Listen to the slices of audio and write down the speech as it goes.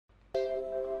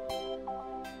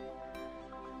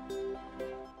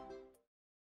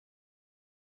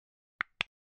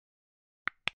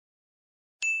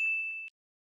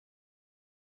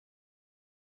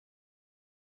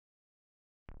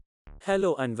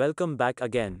Hello and welcome back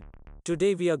again.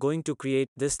 Today we are going to create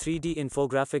this 3D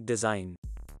infographic design.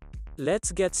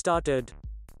 Let's get started.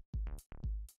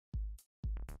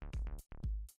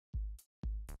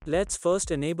 Let's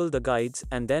first enable the guides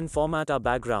and then format our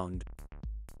background.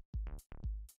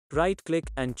 Right-click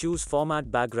and choose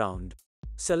Format Background.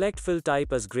 Select Fill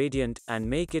Type as Gradient and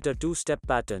make it a two-step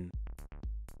pattern.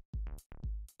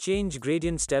 Change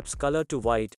gradient steps color to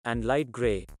white and light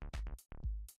gray.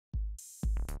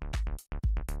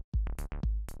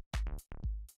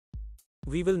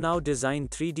 We will now design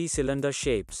 3D cylinder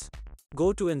shapes.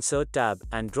 Go to Insert tab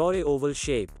and draw a oval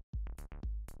shape.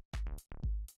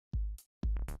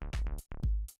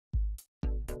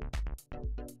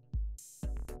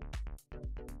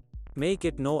 Make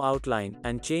it no outline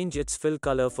and change its fill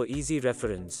color for easy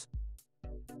reference.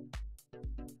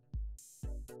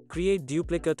 Create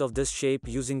duplicate of this shape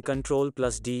using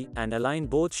Ctrl+D and align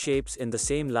both shapes in the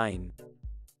same line.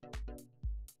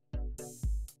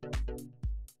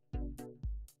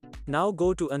 Now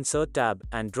go to Insert tab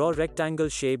and draw rectangle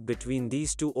shape between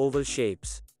these two oval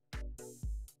shapes.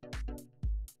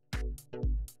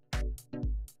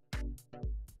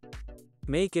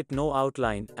 Make it no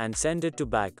outline and send it to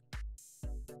back.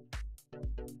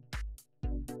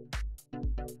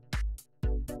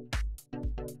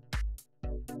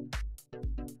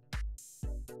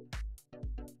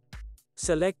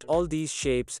 Select all these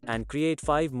shapes and create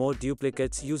 5 more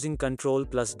duplicates using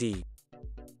Ctrl+D.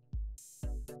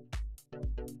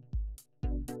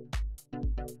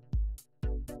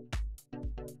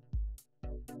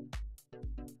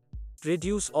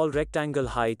 Reduce all rectangle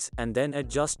heights and then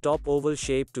adjust top oval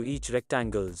shape to each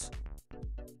rectangles.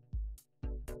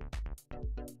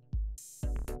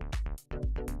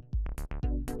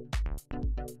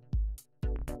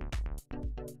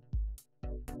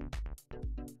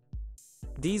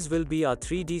 These will be our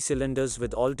 3D cylinders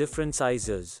with all different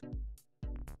sizes.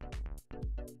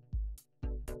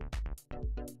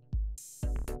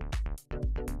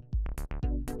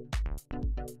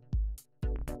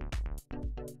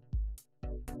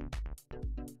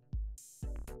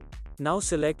 Now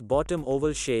select bottom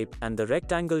oval shape and the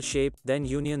rectangle shape, then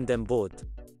union them both.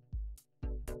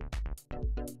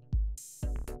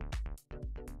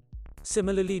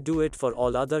 Similarly do it for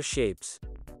all other shapes.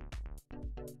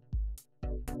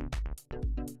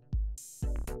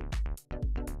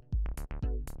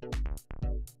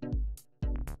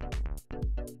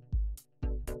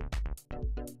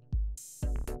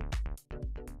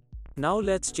 Now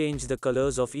let's change the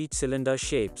colors of each cylinder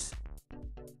shapes.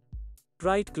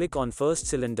 Right-click on first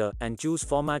cylinder and choose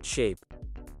Format Shape.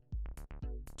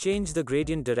 Change the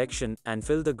gradient direction and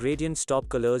fill the gradient stop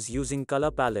colors using color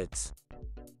palettes.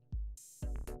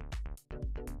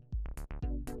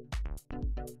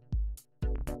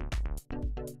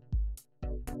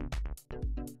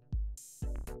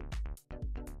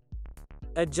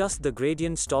 Adjust the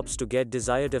gradient stops to get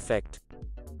desired effect.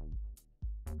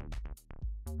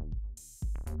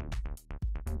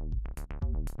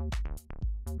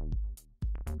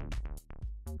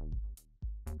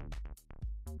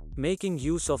 Making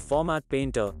use of Format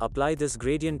Painter, apply this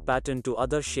gradient pattern to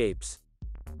other shapes.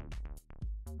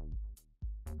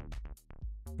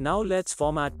 Now let's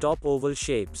format top oval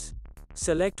shapes.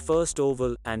 Select first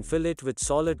oval and fill it with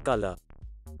solid color.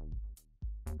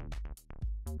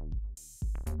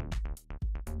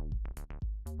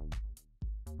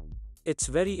 It's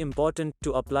very important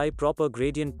to apply proper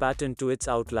gradient pattern to its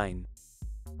outline.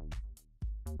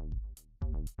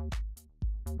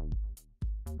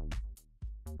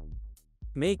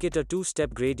 Make it a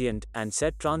two-step gradient and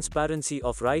set transparency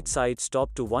of right side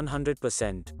stop to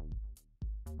 100%.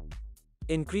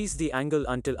 Increase the angle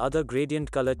until other gradient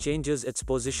color changes its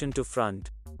position to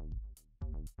front.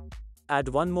 Add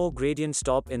one more gradient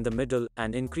stop in the middle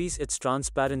and increase its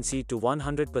transparency to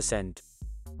 100%.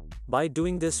 By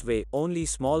doing this way, only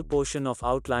small portion of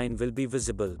outline will be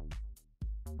visible.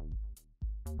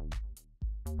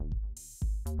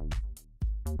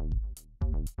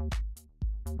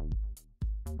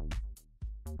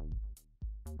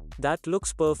 That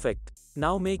looks perfect.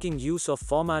 Now making use of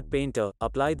Format Painter,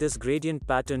 apply this gradient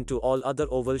pattern to all other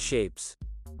oval shapes.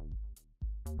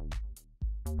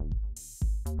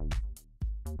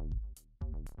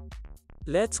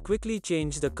 Let's quickly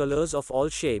change the colors of all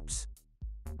shapes.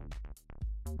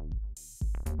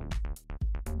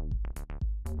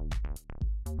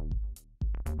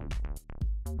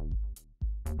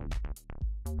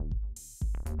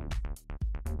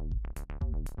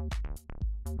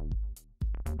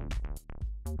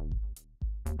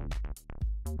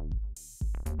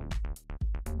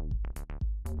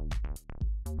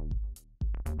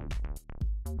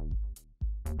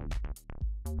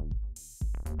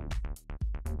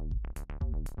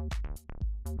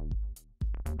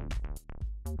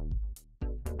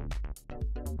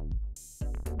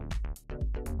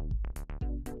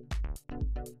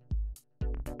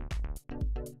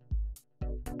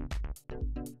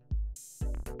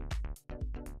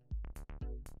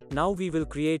 Now we will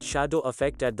create shadow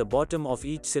effect at the bottom of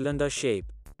each cylinder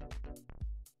shape.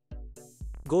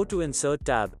 Go to Insert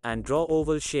tab, and draw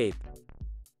oval shape.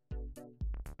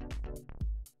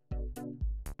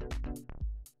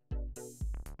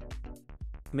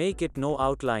 Make it no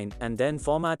outline, and then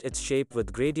format its shape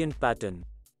with gradient pattern.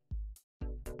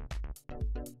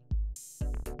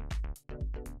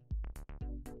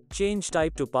 Change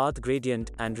type to path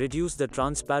gradient, and reduce the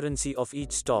transparency of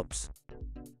each stops.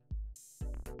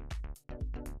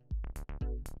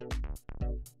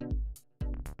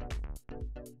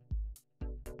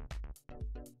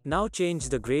 Now change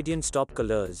the gradient stop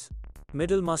colors.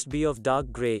 Middle must be of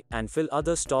dark gray, and fill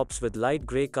other stops with light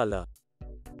gray color.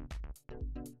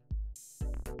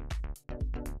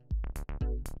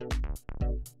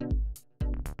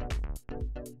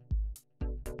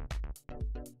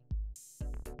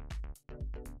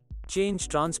 Change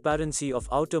transparency of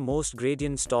outermost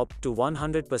gradient stop to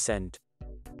 100%.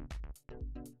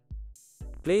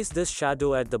 Place this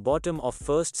shadow at the bottom of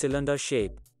first cylinder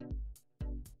shape.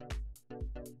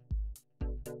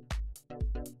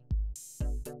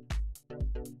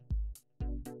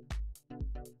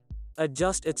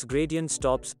 Adjust its gradient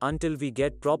stops until we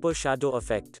get proper shadow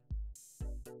effect.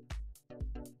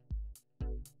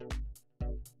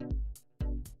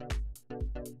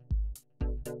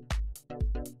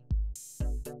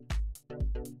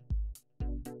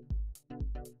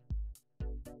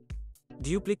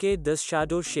 Duplicate this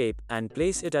shadow shape, and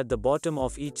place it at the bottom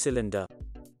of each cylinder.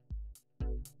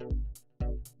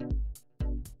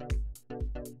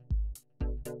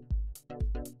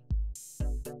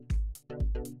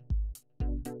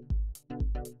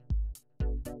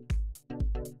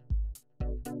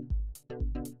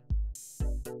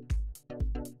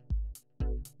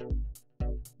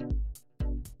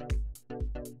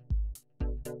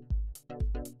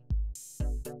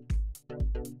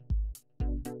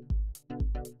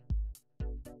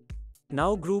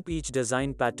 Now group each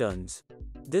design patterns.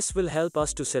 This will help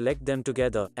us to select them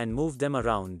together and move them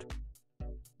around.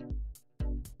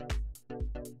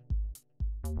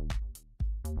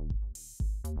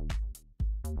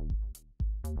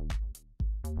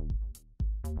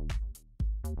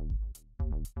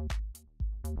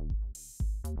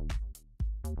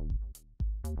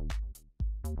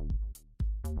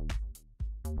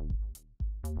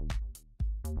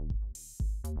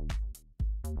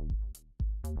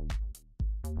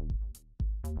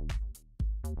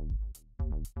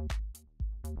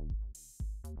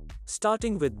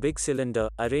 Starting with big cylinder,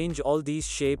 arrange all these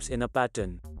shapes in a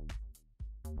pattern.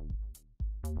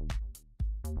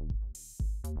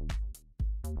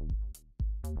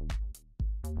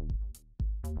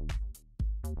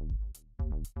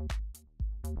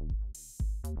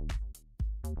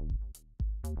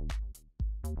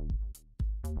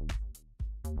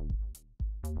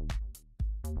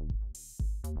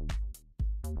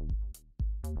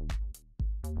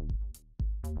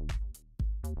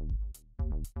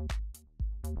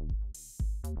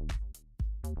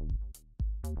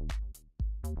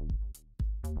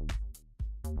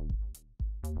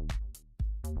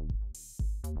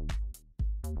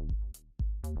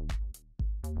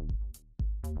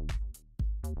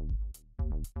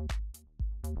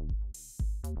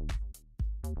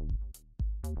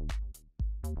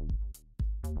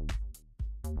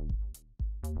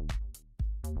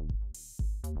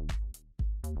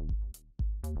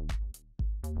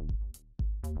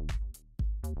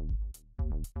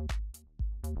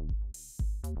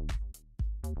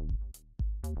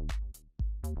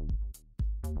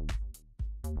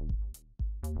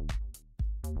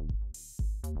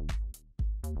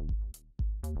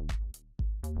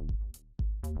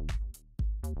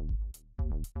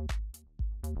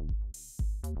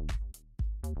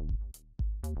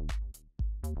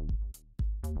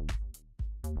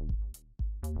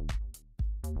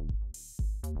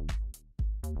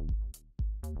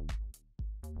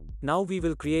 Now we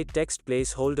will create text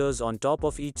placeholders on top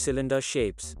of each cylinder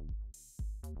shapes.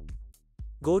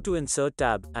 Go to Insert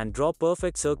tab, and draw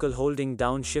perfect circle holding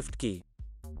down Shift key.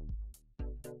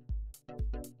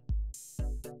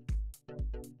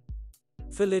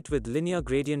 Fill it with linear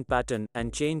gradient pattern,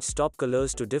 and change stop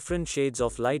colors to different shades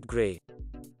of light gray.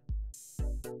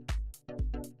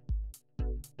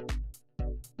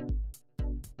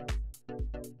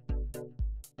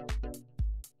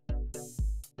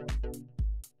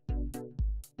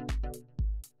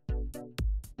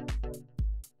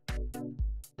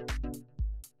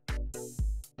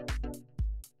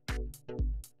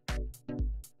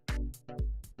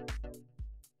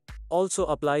 Also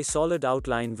apply solid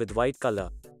outline with white color.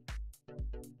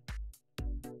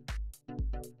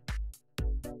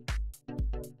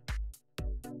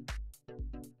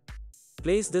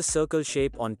 Place this circle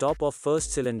shape on top of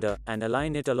first cylinder and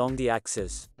align it along the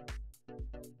axis.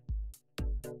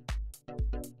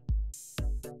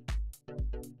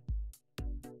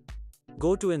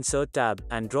 Go to Insert tab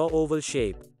and draw oval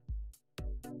shape.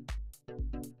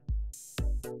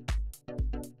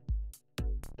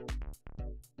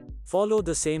 Follow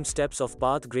the same steps of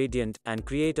path gradient and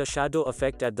create a shadow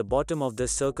effect at the bottom of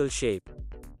this circle shape.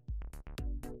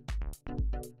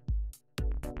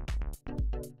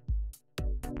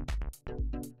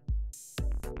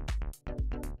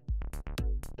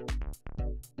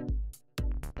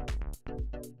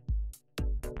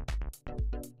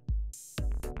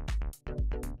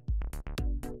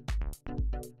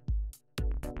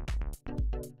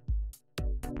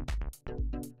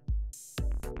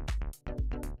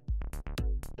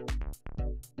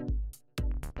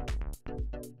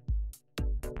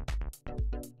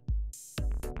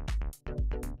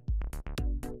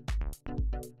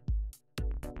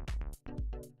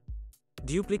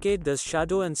 Duplicate this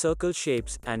shadow and circle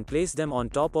shapes and place them on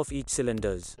top of each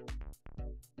cylinders.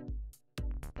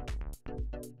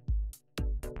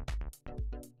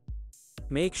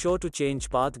 Make sure to change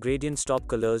path gradient stop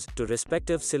colors to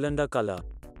respective cylinder color.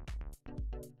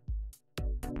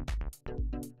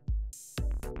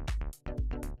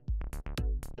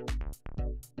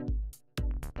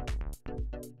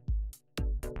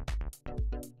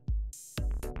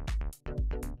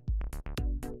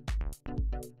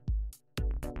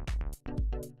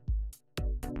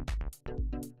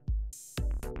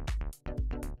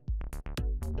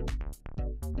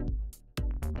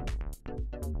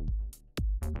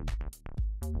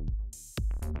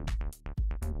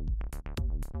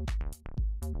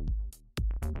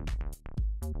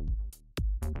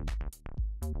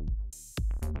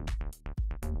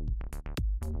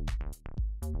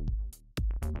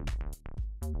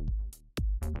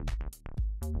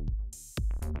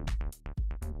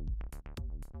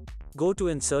 Go to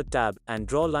Insert tab and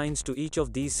draw lines to each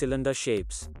of these cylinder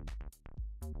shapes.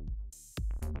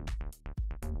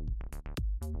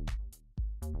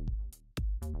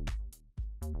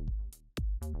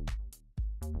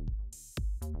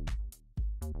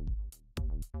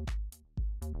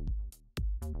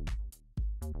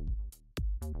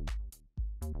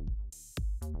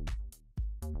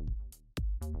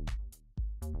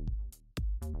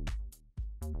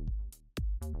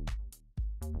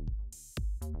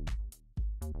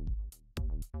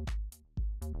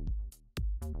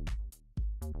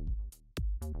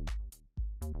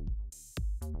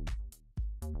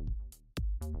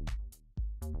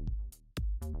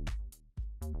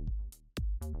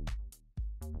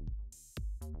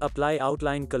 Apply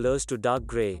outline colors to dark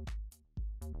gray.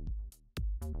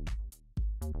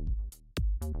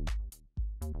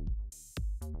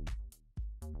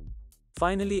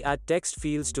 Finally, add text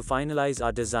fields to finalize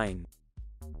our design.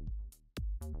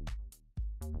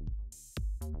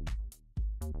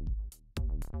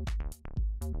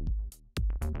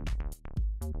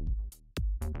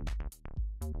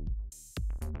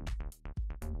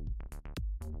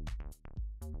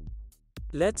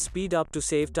 Let's speed up to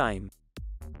save time.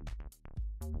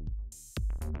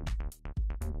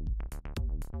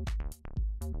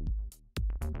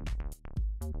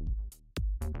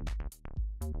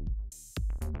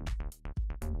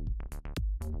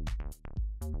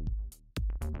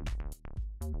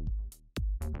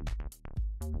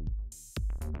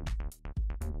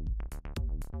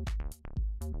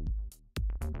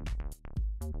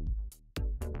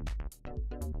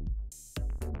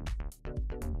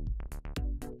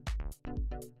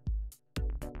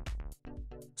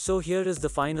 So here is the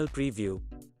final preview.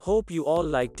 Hope you all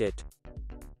liked it.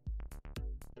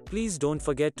 Please don't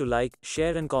forget to like,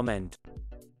 share and comment.